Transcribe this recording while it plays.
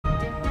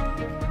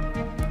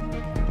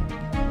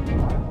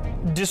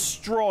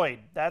Destroyed.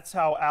 That's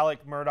how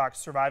Alec Murdaugh's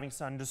surviving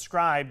son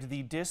described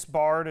the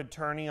disbarred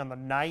attorney on the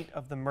night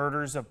of the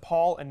murders of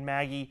Paul and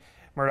Maggie,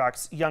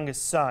 Murdaugh's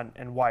youngest son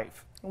and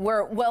wife.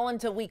 We're well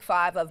into week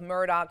 5 of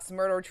Murdaugh's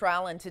murder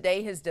trial, and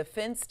today his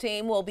defense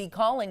team will be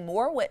calling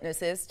more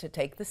witnesses to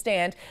take the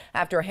stand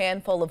after a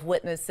handful of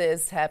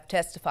witnesses have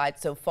testified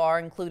so far,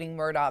 including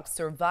Murdaugh's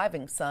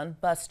surviving son,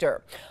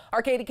 Buster.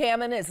 Our Katie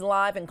Cameron is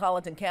live in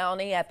Colleton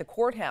County at the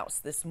courthouse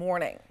this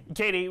morning.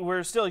 Katie,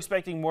 we're still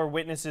expecting more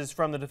witnesses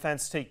from the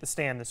defense to take the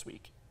stand this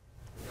week.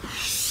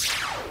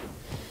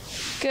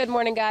 Good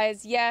morning,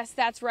 guys. Yes,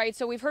 that's right.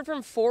 So we've heard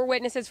from 4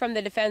 witnesses from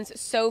the defense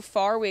so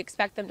far. We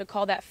expect them to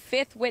call that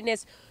 5th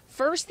witness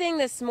first thing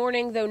this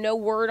morning, though no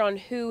word on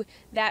who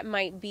that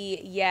might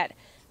be yet.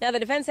 Now, the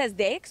defense says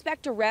they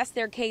expect to rest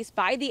their case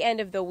by the end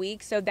of the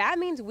week, so that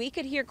means we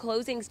could hear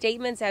closing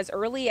statements as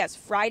early as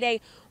Friday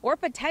or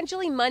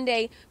potentially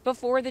Monday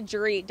before the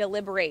jury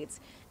deliberates.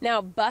 Now,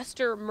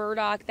 Buster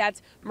Murdaugh,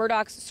 that's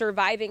Murdaugh's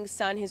surviving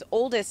son, his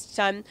oldest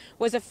son,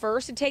 was the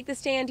first to take the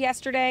stand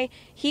yesterday.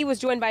 He was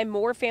joined by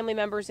more family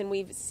members than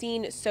we've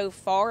seen so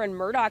far, and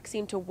Murdaugh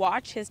seemed to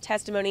watch his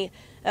testimony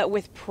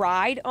with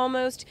pride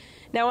almost.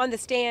 Now, on the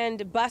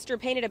stand, Buster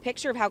painted a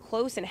picture of how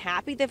close and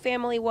happy the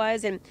family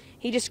was, and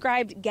he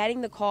described getting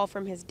the call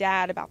from his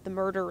dad about the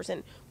murders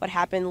and what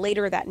happened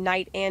later that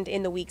night and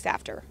in the weeks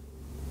after.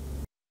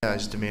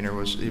 His demeanor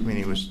was, he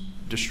was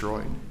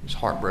destroyed. He was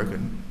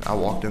heartbroken. I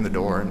walked in the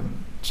door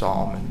and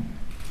saw him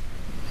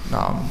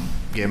and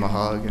gave him a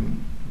hug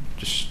and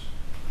just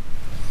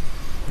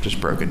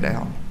broken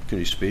down. Could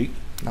he speak?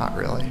 Not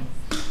really.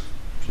 Was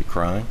he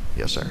crying?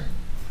 Yes, sir.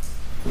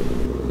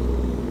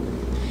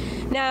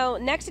 Now,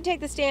 next to take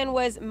the stand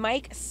was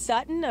Mike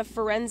Sutton, a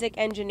forensic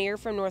engineer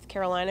from North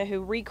Carolina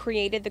who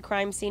recreated the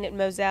crime scene at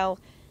Moselle.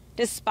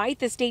 Despite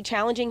the state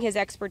challenging his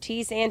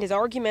expertise and his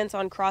arguments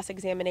on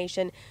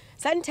cross-examination,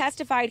 Sutton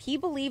testified he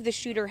believed the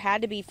shooter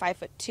had to be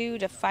 5'2" to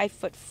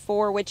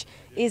 5'4", which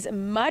is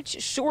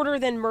much shorter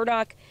than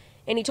Murdaugh.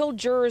 And he told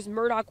jurors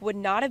Murdaugh would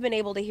not have been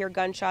able to hear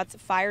gunshots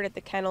fired at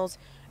the kennels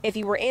if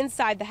he were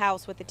inside the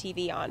house with the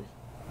TV on.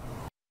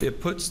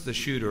 It puts the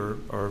shooter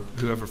or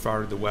whoever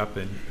fired the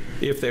weapon,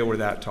 if they were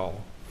that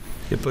tall,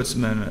 it puts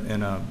them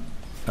in an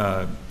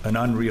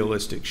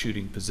unrealistic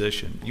shooting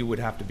position. You would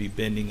have to be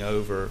bending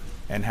over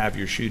and have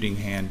your shooting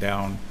hand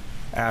down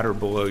at or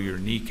below your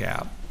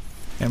kneecap.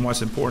 And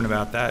what's important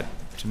about that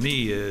to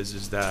me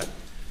is that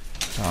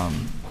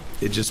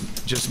it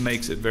just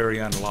makes it very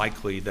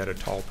unlikely that a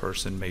tall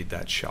person made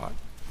that shot.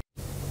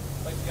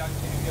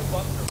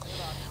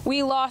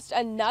 We lost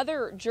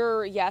another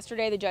juror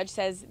yesterday. The judge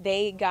says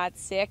they got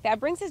sick. That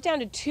brings us down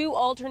to 2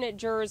 alternate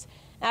jurors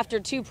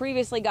after 2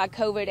 previously got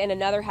COVID and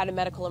another had a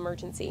medical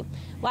emergency.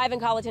 Live in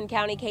Colleton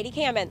County, Katie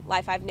Cameron,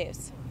 Live 5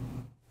 News.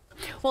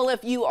 Well,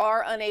 if you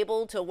are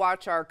unable to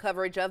watch our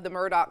coverage of the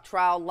Murdaugh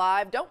trial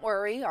live, don't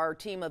worry. Our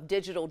team of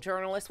digital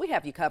journalists, we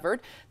have you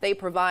covered. They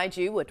provide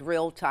you with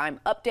real-time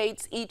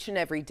updates each and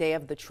every day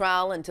of the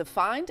trial. And to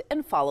find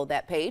and follow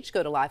that page,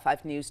 go to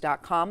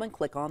live5news.com and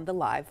click on the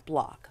live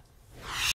blog.